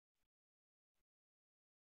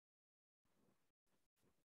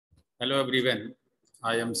Hello everyone,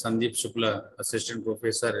 I am Sandeep Shukla, Assistant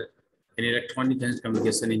Professor in Electronic and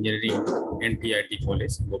Communication Engineering, NTIT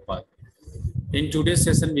College, Bhopal. In today's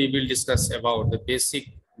session, we will discuss about the basic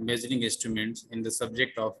measuring instruments in the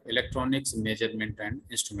subject of electronics measurement and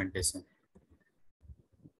instrumentation.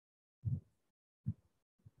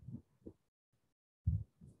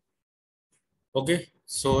 Okay,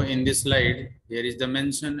 so in this slide, here is the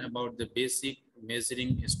mention about the basic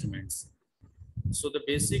measuring instruments. So the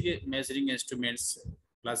basic measuring instruments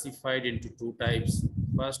classified into two types.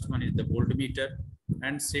 First one is the voltmeter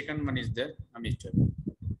and second one is the ammeter.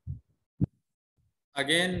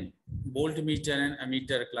 Again, voltmeter and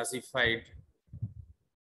ammeter classified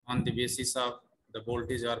on the basis of the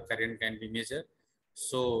voltage or current can be measured.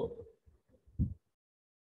 So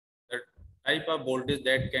the type of voltage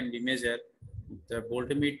that can be measured, the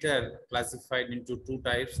voltmeter classified into two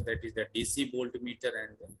types, that is the DC voltmeter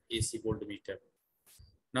and the AC voltmeter.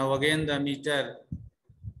 Now again, the ammeter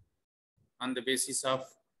on the basis of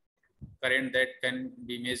current that can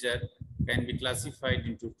be measured can be classified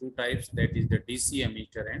into two types, that is the DC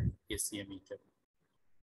ammeter and AC ammeter.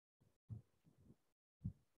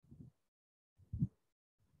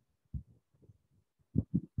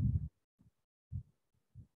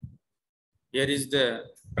 Here is the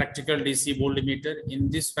practical DC voltmeter. In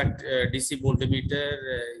this DC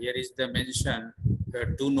voltmeter, here is the mention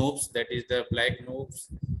two knobs, that is the black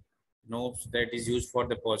knobs that is used for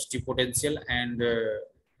the positive potential, and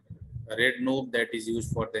red knob that is used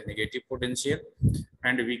for the negative potential,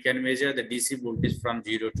 and we can measure the DC voltage from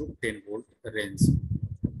 0 to 10 volt range.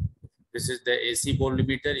 This is the AC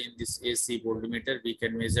voltmeter. In this AC voltmeter, we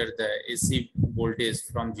can measure the AC voltage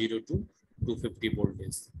from 0 to 250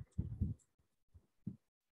 voltage.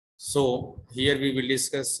 So here we will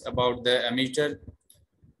discuss about the ammeter.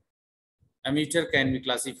 Ammeter can be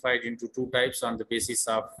classified into two types on the basis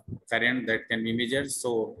of current that can be measured.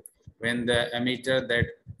 So when the ammeter that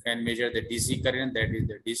can measure the DC current, that is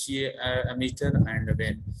the DC ammeter, and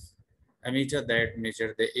when ammeter that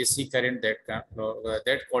measure the AC current, that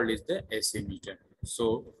called is the AC ammeter.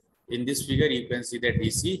 So in this figure, you can see the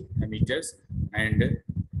DC ammeters, and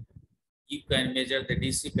you can measure the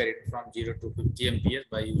DC current from 0 to 50 amperes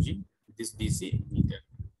by using this DC meter.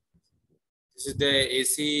 This is the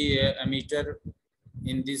AC ammeter.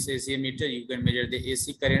 In this AC ammeter, you can measure the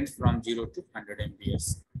AC current from 0 to 100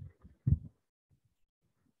 amperes.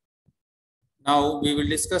 Now we will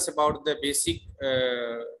discuss about the basic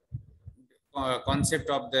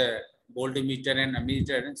concept of the voltmeter and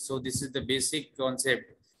ammeter. So this is the basic concept,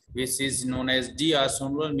 which is known as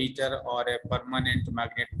de-Arsonval meter or a permanent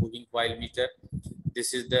magnet moving coil meter.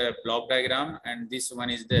 This is the block diagram, and this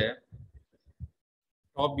one is the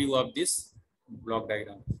top view of this block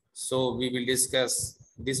diagram. So we will discuss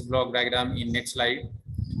this block diagram in next slide.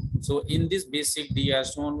 So in this basic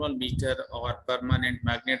de-Arsonval meter or permanent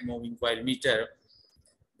magnet moving coil meter,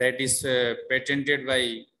 that is patented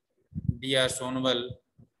by de-Arsonval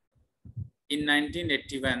in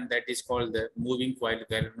 1981, that is called the moving coil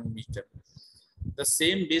galvanometer. The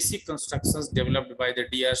same basic constructions developed by the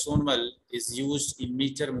de-Arsonval is used in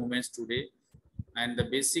meter movements today, and the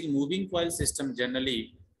basic moving coil system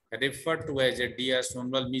generally referred to as a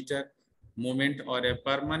de-Arsonval meter movement or a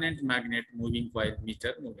permanent magnet moving coil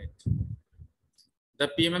meter movement.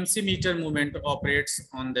 The PMMC meter movement operates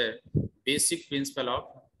on the basic principle of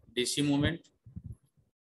DC movement.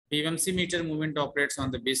 PMMC meter movement operates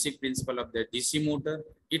on the basic principle of the DC motor.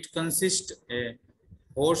 It consists a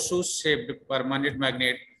horseshoe-shaped permanent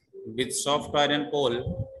magnet with soft iron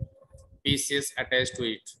pole pieces attached to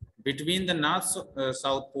it. Between the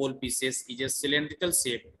north-south pole pieces is a cylindrical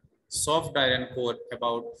shape soft iron core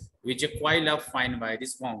about which a coil of fine wire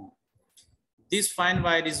is wound. This fine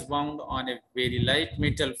wire is wound on a very light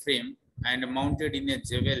metal frame and mounted in a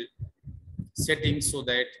bevel setting so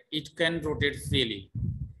that it can rotate freely.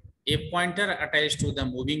 A pointer attached to the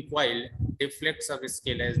moving coil deflects of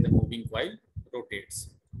scale as the moving coil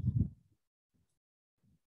rotates.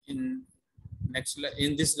 In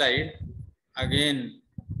this slide, again,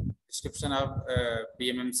 description of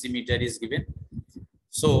PMMC meter is given.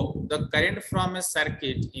 So the current from a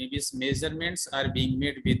circuit in which measurements are being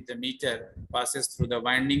made with the meter passes through the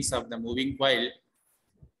windings of the moving coil.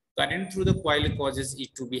 Current through the coil causes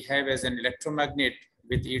it to behave as an electromagnet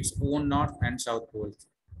with its own north and south poles.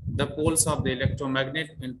 The poles of the electromagnet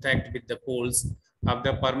interact with the poles of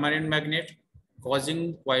the permanent magnet,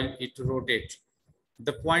 causing coil it to rotate.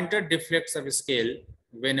 The pointer deflects of scale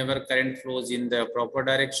whenever current flows in the proper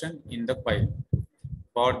direction in the coil.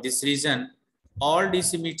 For this reason, all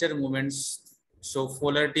DC meter movements show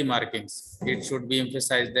polarity markings. It should be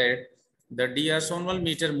emphasized that The D'Arsonval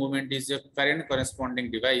meter movement is a current responding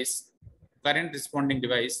device,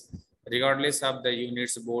 regardless of the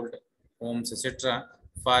units, volt, ohms, etc.,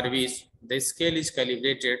 for which the scale is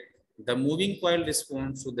calibrated. The moving coil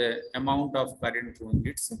responds to the amount of current through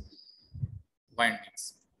its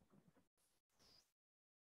windings.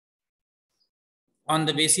 On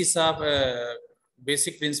the basis of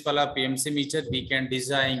basic principle of PMC meter, we can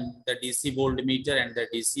design the DC voltmeter and the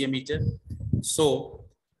DC ammeter. So,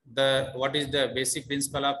 what is the basic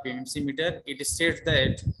principle of PMC meter? It states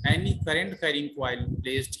that any current carrying coil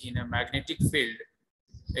placed in a magnetic field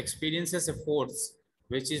experiences a force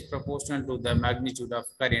which is proportional to the magnitude of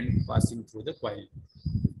current passing through the coil.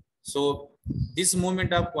 So this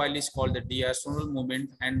movement of coil is called the D'Arsonval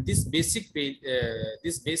movement, and this basic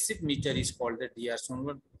meter is called the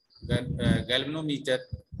D'Arsonval galvanometer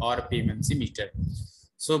or PMMC meter.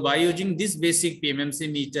 So by using this basic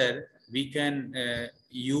PMMC meter, we can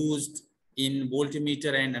use in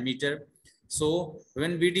voltmeter and ammeter. So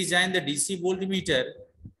when we design the DC voltmeter,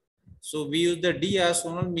 so we use the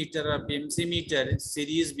D'Arsonval meter or PMC meter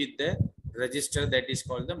series with the resistor that is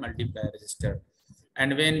called the multiplier resistor.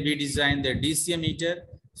 And when we design the DC ammeter,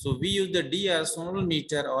 so we use the D'Arsonval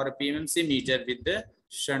meter or PMMC meter with the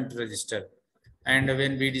shunt resistor. And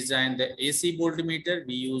when we design the AC voltmeter,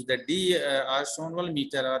 we use the D'Arsonval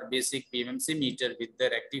meter or basic PMMC meter with the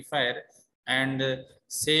rectifier, and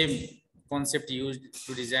same concept used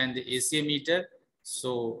to design the AC meter.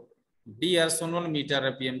 So D'Arsonval meter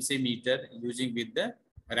or PMMC meter using with the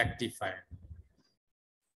rectifier.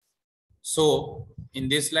 So in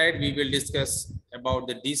this slide, we will discuss about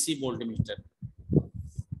the DC voltmeter.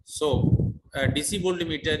 So DC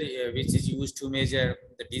voltmeter, which is used to measure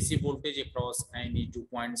the DC voltage across any 2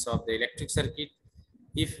 points of the electric circuit.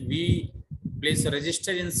 If we place a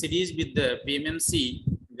resistor in series with the PMMC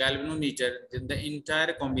galvanometer, then the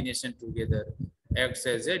entire combination together acts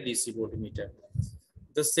as a DC voltmeter.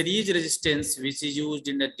 The series resistance which is used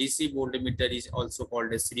in the DC voltmeter is also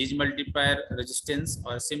called a series multiplier resistance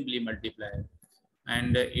or simply multiplier.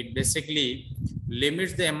 And it basically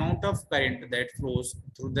limits the amount of current that flows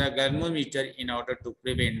through the galvanometer in order to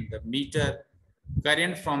prevent the meter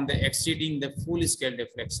current from the exceeding the full scale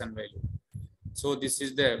deflection value. So this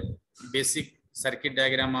is the basic circuit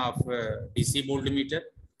diagram of DC voltmeter.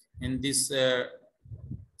 In this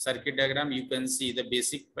circuit diagram, you can see the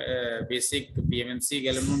basic PMMC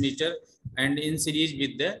galvanometer, and in series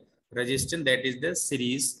with the resistance, that is the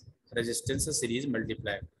series resistance, a series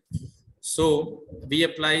multiplier. So we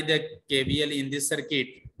apply the KVL in this circuit.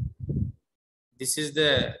 This is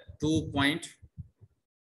the 2 point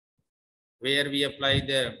where we apply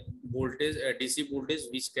the voltage, DC voltage,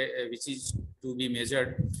 which is to be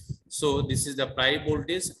measured. So this is the applied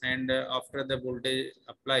voltage, and after the voltage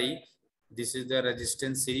apply, this is the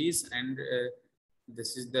resistance series, and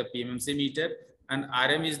this is the PMMC meter, and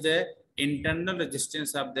RM is the internal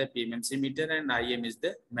resistance of the PMMC meter, and IM is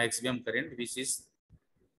the maximum current which is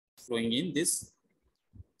flowing in this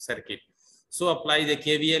circuit. So apply the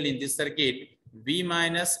KVL in this circuit. V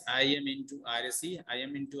minus IM into RC.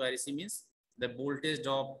 IM into RC means the voltage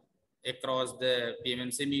drop across the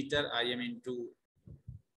PMMC meter, IM into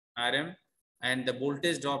RM, and the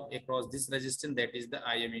voltage drop across this resistance, that is the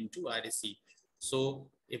IM into RC. So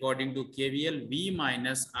according to KVL, V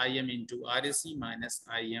minus IM into RC minus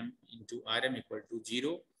IM into RM equal to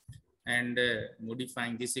 0. And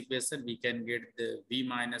modifying this equation, we can get the V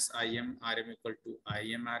minus IM RM equal to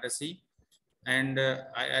IM RC, and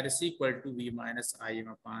IRC equal to V minus IM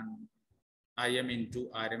upon IM into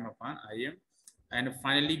RM upon IM. And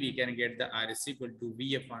finally, we can get the RC equal to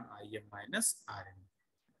V upon IM minus RM.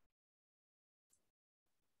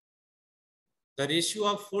 The ratio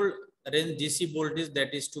of full range DC voltage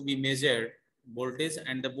that is to be measured voltage,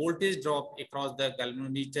 and the voltage drop across the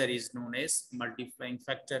galvanometer is known as multiplying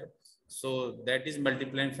factor. So that is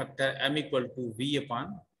multiplying factor M equal to V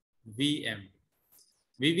upon VM.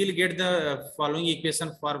 We will get the following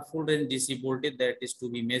equation for full range DC voltage that is to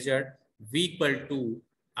be measured. V equal to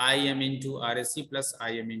IM into RSC plus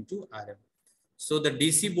IM into RM. So the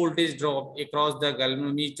DC voltage drop across the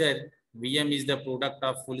galvanometer, VM is the product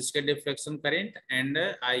of full scale deflection current, and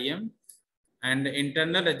IM and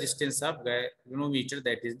internal resistance of galvanometer,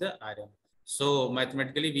 that is the RM. So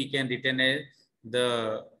mathematically we can retain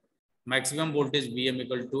the maximum voltage VM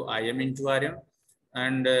equal to IM into RM,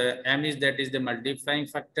 and M is that is the multiplying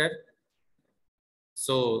factor.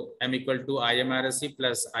 So M equal to IM RSC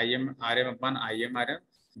plus IM RM upon IM RM.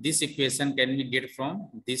 This equation can be get from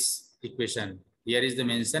this equation. Here is the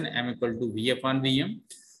mention M equal to V upon VM.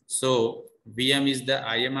 So Vm is the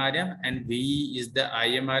IMRM and V is the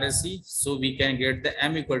IMRSC. So we can get the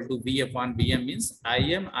M equal to V upon Vm means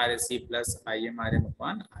IMRSC plus IMRM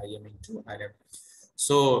upon Im into Rm.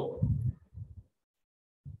 So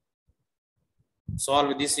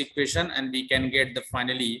solve this equation and we can get the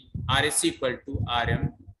finally RSC equal to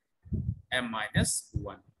Rm M minus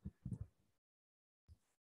 1.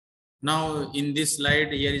 Now in this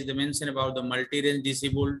slide here is the mention about the multi-range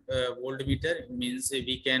DC voltmeter. Means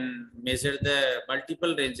we can measure the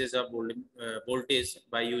multiple ranges of voltage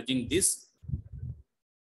by using this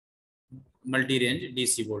multi-range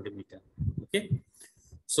DC voltmeter. Okay,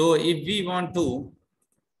 so if we want to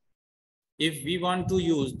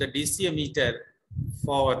use the DC ammeter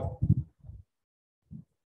for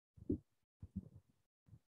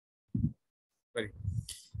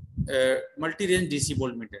multi-range DC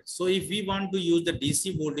voltmeter. So if we want to use the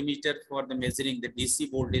DC voltmeter for the measuring the DC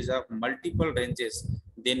voltage of multiple ranges,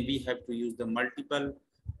 then we have to use the multiple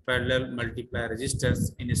parallel multiplier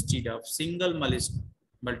resistors instead of single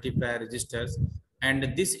multiplier resistors.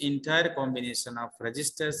 And this entire combination of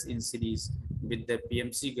resistors in series with the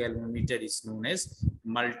PMC galvanometer is known as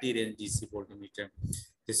multi-range DC voltmeter.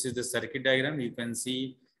 This is the circuit diagram. You can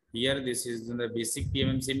see here, this is the basic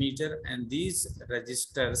PMMC meter, and these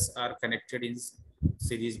resistors are connected in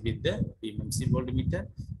series with the PMMC voltmeter.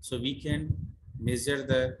 So we can measure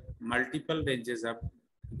the multiple ranges of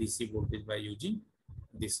DC voltage by using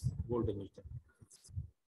this voltmeter.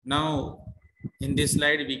 Now, in this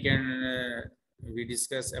slide, we will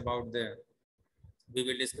discuss about the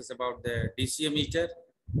DC ammeter.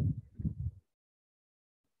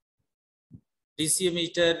 DC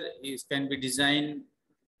ammeter can be designed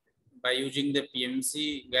by using the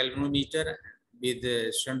PMC galvanometer with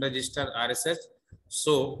the shunt resistor RSS.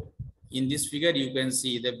 So in this figure, you can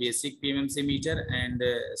see the basic PMMC meter and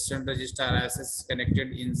shunt resistor RSS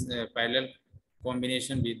connected in parallel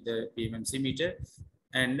combination with the PMMC meter.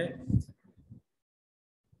 And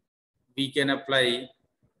we can apply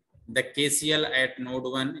the KCL at node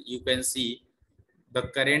 1. You can see the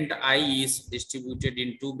current I is distributed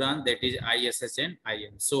in two branches, that is ISS and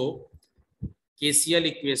IM. So KCL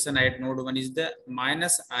equation at node 1 is the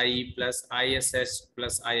minus I plus ISS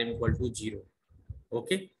plus IM equal to 0.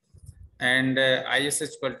 Okay. And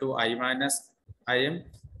ISS equal to I minus IM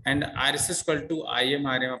and RSS equal to IM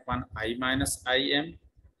RM upon I minus IM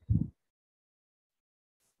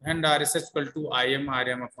and RSS equal to IM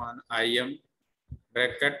RM upon IM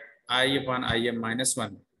bracket I upon IM minus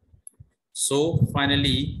 1. So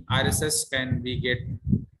finally RSS can be get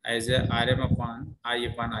as a RM upon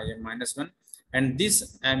IM minus 1. And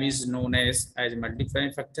this M is known as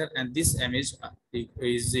multiplying factor, and this M is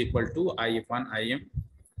equal to I upon IM.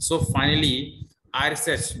 So finally,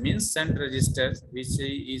 RSH means shunt resistor, which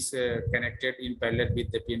is connected in parallel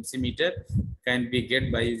with the PMC meter, can be get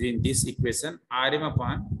by using this equation RM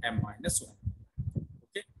upon M minus 1.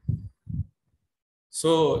 Okay.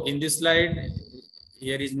 So in this slide,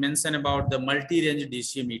 here is mentioned about the multi-range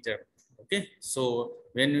DC meter. Okay. So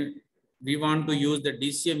when we want to use the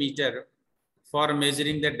DC meter for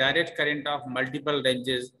measuring the direct current of multiple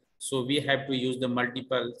ranges, so we have to use the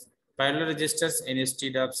multiple parallel resistors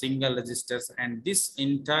instead of single resistors, and this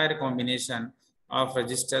entire combination of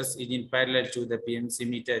resistors is in parallel to the PMC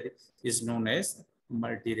meter is known as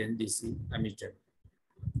multi-range DC ammeter.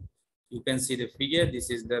 You can see the figure. This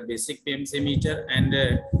is the basic PMC meter, and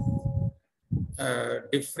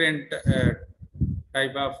different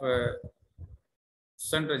type of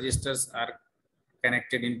shunt resistors are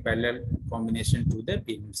connected in parallel combination to the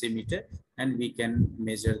PMC meter, and we can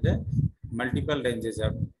measure the multiple ranges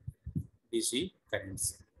of DC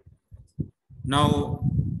currents. Now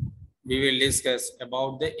we will discuss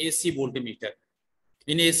about the AC voltmeter.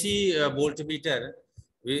 In AC voltmeter,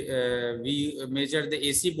 we measure the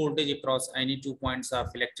AC voltage across any 2 points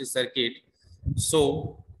of electric circuit.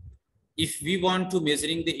 So if we want to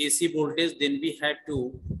measuring the AC voltage, then we have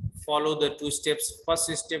to follow the 2 steps.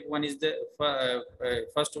 First step is the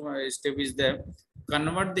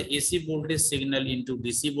convert the AC voltage signal into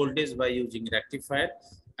DC voltage by using rectifier,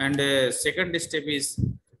 and second step is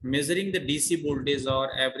measuring the DC voltage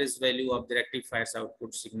or average value of the rectifier's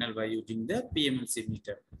output signal by using the PMMC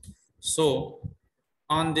meter. So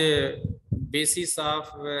on the basis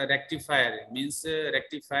of rectifier, means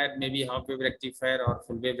rectifier may be half wave rectifier or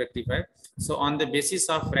full wave rectifier. So on the basis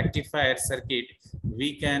of rectifier circuit,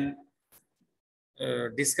 we can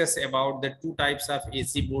discuss about the 2 types of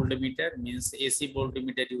AC voltmeter, means AC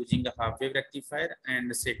voltmeter using a half wave rectifier, and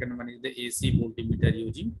the second one is the AC voltmeter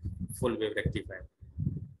using full wave rectifier.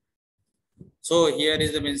 So here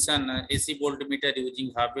is the mention AC voltmeter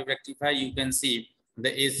using half wave rectifier. You can see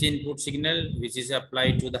the AC input signal which is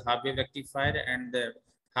applied to the half wave rectifier, and the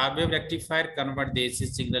half wave rectifier convert the AC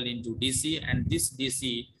signal into DC, and this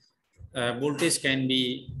DC voltage can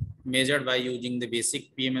be measured by using the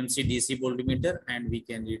basic PMMC DC voltmeter, and we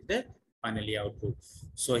can read the finally output.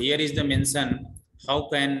 So here is the mention how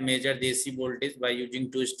can measure the AC voltage by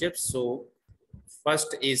using two steps. So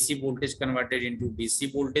first, AC voltage converted into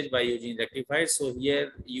DC voltage by using rectifier. So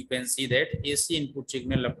here you can see that AC input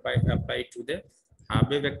signal applied to the half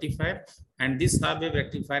wave rectifier, and this half wave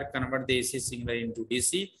rectifier convert the AC signal into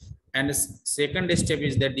DC. And the second step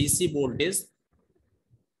is the DC voltage.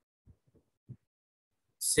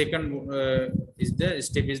 Second is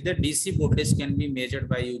the DC voltage can be measured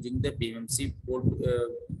by using the PMC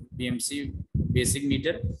basic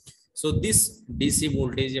meter. So this DC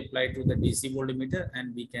voltage applied to the DC voltmeter,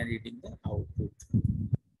 and we can read in the output.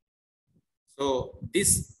 So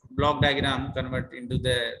this block diagram convert into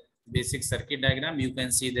the basic circuit diagram. You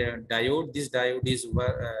can see the diode. This diode is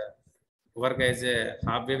work as a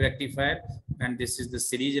half wave rectifier, and this is the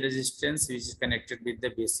series resistance which is connected with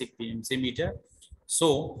the basic PMC meter.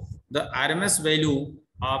 So the RMS value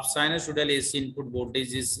of sinusoidal AC input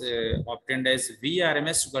voltage is obtained as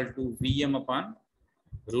Vrms equal to Vm upon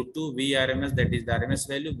root 2 Vrms, that is the RMS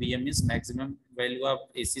value. Vm is maximum value of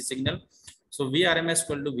AC signal. So Vrms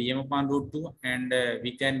equal to Vm upon root 2, and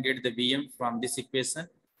we can get the Vm from this equation,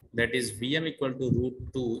 that is Vm equal to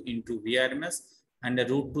root 2 into Vrms, and the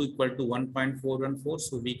root 2 equal to 1.414.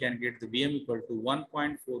 So we can get the Vm equal to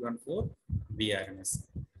 1.414 Vrms.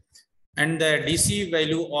 And the DC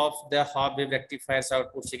value of the half wave rectifier's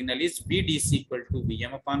output signal is VDC equal to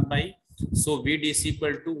Vm upon pi. So VDC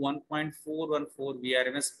equal to 1.414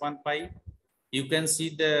 Vrms upon pi. You can see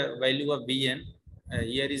the value of Vm.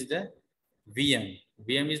 Here is the Vm.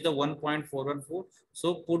 Vm is the 1.414.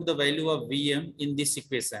 So put the value of Vm in this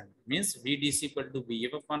equation. Means VDC equal to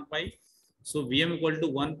Vm upon pi. So Vm equal to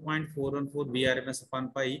 1.414 Vrms upon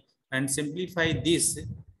pi. And simplify this,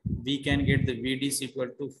 we can get the VDC equal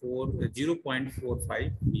to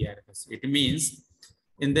 0.45 Vrms. It means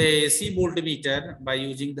in the AC voltmeter, by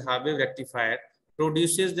using the half wave rectifier,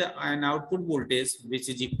 produces an output voltage which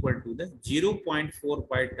is equal to the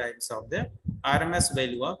 0.45 times of the RMS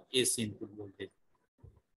value of AC input voltage.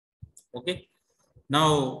 Okay.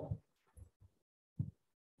 Now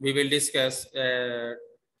we will discuss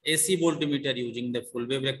AC voltmeter using the full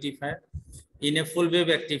wave rectifier. In a full wave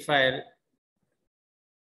rectifier,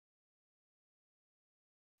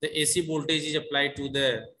 the AC voltage is applied to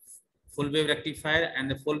the full wave rectifier, and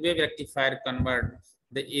the full wave rectifier convert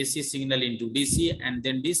the AC signal into DC, and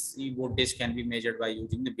then this voltage can be measured by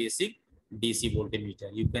using the basic DC voltmeter.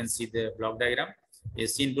 You can see the block diagram: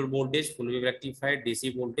 AC input voltage, full wave rectifier,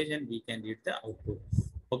 DC voltage, and we can read the output.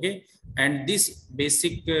 Okay, and this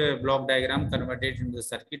basic block diagram converted into the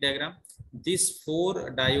circuit diagram. These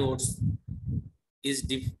four diodes is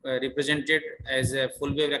represented as a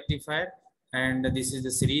full wave rectifier, and this is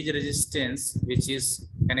the series resistance which is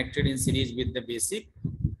connected in series with the basic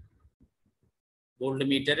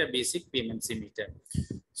voltmeter, a basic PMMC meter.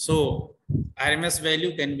 So RMS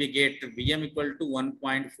value can be get Vm equal to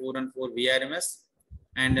 1.414 Vrms,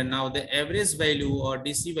 and now the average value or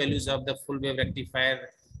DC values of the full wave rectifier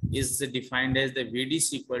is defined as the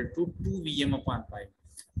VDC equal to 2 Vm upon pi,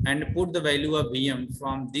 and put the value of Vm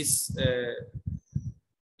from this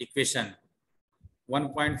equation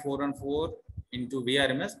 1.414 into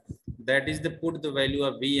Vrms, that is the put the value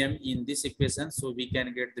of Vm in this equation. So we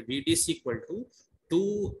can get the VDC equal to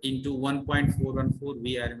 2 into 1.414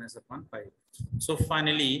 Vrms upon pi. So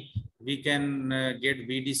finally we can get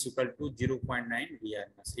VDC equal to 0.9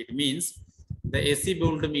 Vrms. It means the AC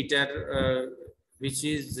voltmeter which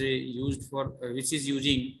is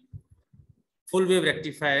using full wave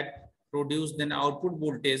rectifier produce then output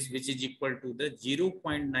voltage which is equal to the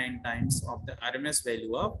 0.9 times of the RMS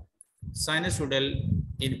value of sinusoidal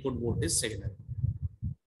input voltage signal.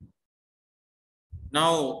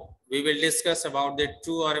 Now we will discuss about the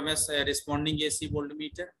true RMS responding AC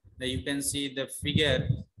voltmeter. Now you can see the figure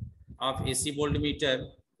of AC voltmeter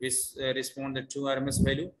which respond the true RMS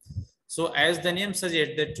value. So as the name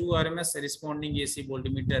suggests, the true RMS responding AC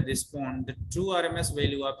voltmeter respond the true RMS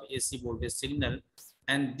value of AC voltage signal,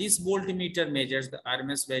 and this voltmeter measures the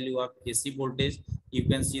RMS value of AC voltage. You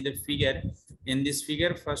can see the figure. In this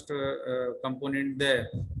figure, first component the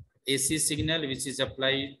AC signal which is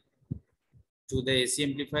applied to the AC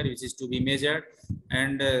amplifier which is to be measured,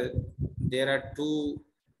 and there are two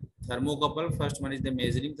thermocouple. First one is the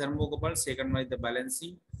measuring thermocouple, second one is the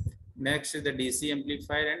balancing. Next is the DC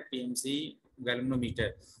amplifier and PMC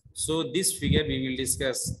galvanometer. So this figure we will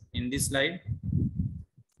discuss in this slide.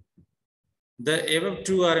 The above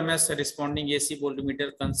two RMS responding AC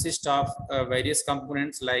voltmeter consist of various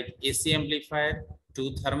components like AC amplifier,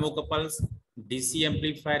 two thermocouples, DC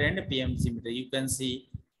amplifier, and PMC meter. You can see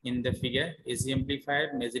in the figure AC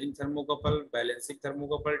amplifier, measuring thermocouple, balancing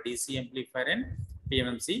thermocouple, DC amplifier, and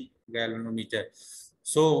PMC galvanometer.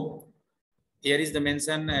 So here is the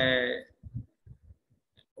mention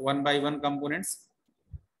one by one components.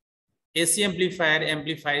 AC amplifier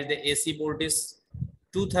amplifies the AC voltage.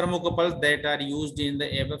 Two thermocouples that are used in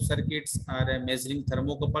the above circuits are measuring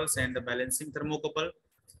thermocouples and the balancing thermocouple.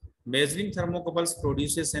 Measuring thermocouples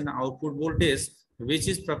produces an output voltage which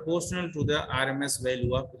is proportional to the RMS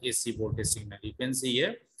value of AC voltage signal. You can see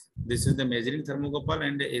here, this is the measuring thermocouple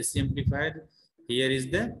and the AC amplifier. Here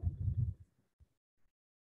is the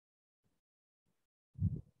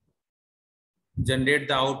generate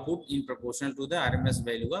the output in proportional to the RMS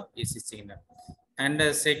value of AC signal. And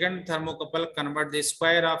the second thermocouple convert the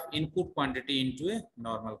square of input quantity into a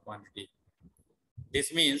normal quantity.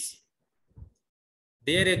 This means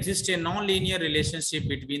there exists a non-linear relationship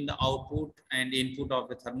between the output and input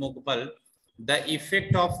of a thermocouple. The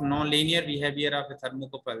effect of non-linear behavior of a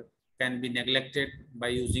thermocouple can be neglected by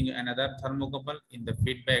using another thermocouple in the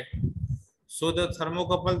feedback. So the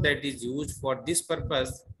thermocouple that is used for this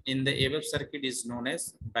purpose in the above circuit is known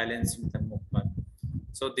as balancing thermocouple.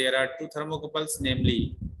 So there are two thermocouples,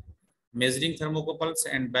 namely measuring thermocouples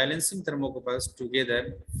and balancing thermocouples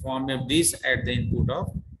together form a bridge at the input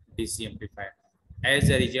of DC amplifier. As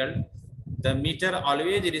a result, the meter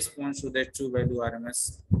always responds to the true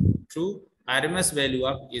RMS value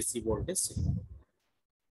of AC voltage signal.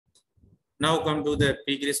 Now come to the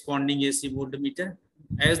peak responding AC voltmeter.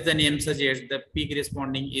 As the name suggests, the peak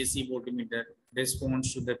responding AC voltmeter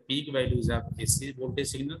responds to the peak values of AC voltage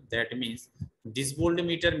signal. That means this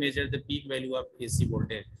voltmeter measures the peak value of AC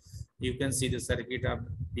voltage. You can see the circuit of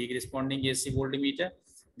peak responding AC voltmeter.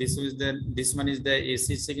 This one is the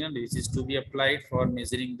AC signal which is to be applied for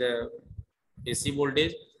measuring the AC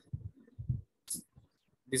voltage.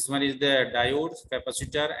 This one is the diode,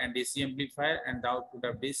 capacitor, and DC amplifier, and the output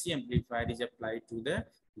of DC amplifier is applied to the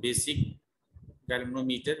basic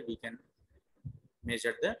galvanometer. We can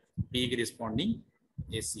measure the peak responding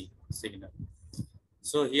AC signal.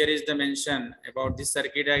 So here is the mention about this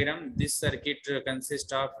circuit diagram. This circuit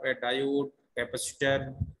consists of a diode,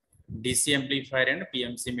 capacitor, DC amplifier, and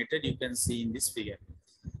PMC meter. You can see in this figure.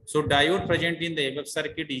 So diode present in the above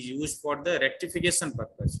circuit is used for the rectification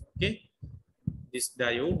purpose. Okay, this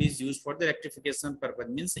diode is used for the rectification purpose,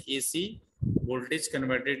 means AC voltage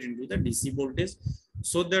converted into the DC voltage.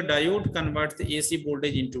 So the diode converts the AC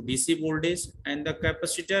voltage into DC voltage, and the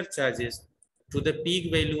capacitor charges to the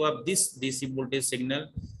peak value of this DC voltage signal.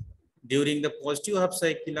 During the positive half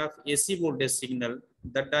cycle of AC voltage signal,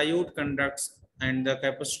 the diode conducts and the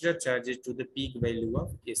capacitor charges to the peak value of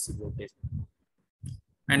AC voltage.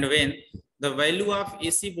 And when the value of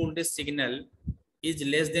AC voltage signal is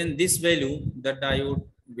less than this value, the diode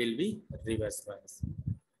will be reverse bias.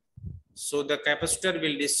 So the capacitor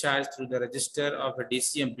will discharge through the resistor of a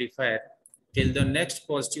DC amplifier till the next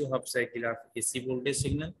positive half cycle of AC voltage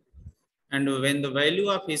signal. And when the value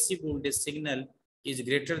of AC voltage signal is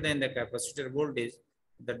greater than the capacitor voltage,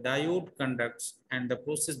 the diode conducts and the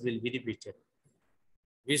process will be repeated.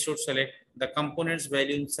 We should select the components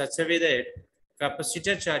value in such a way that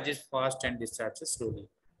capacitor charges fast and discharges slowly.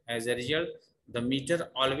 As a result, the meter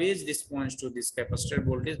always responds to this capacitor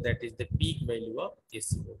voltage, that is the peak value of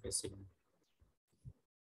AC voltage signal.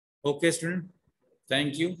 Okay, student.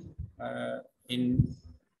 Thank you. In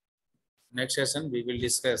next session, we will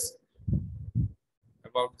discuss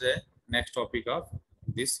about the next topic of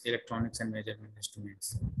this electronics and measurement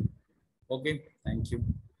instruments. Okay, thank you.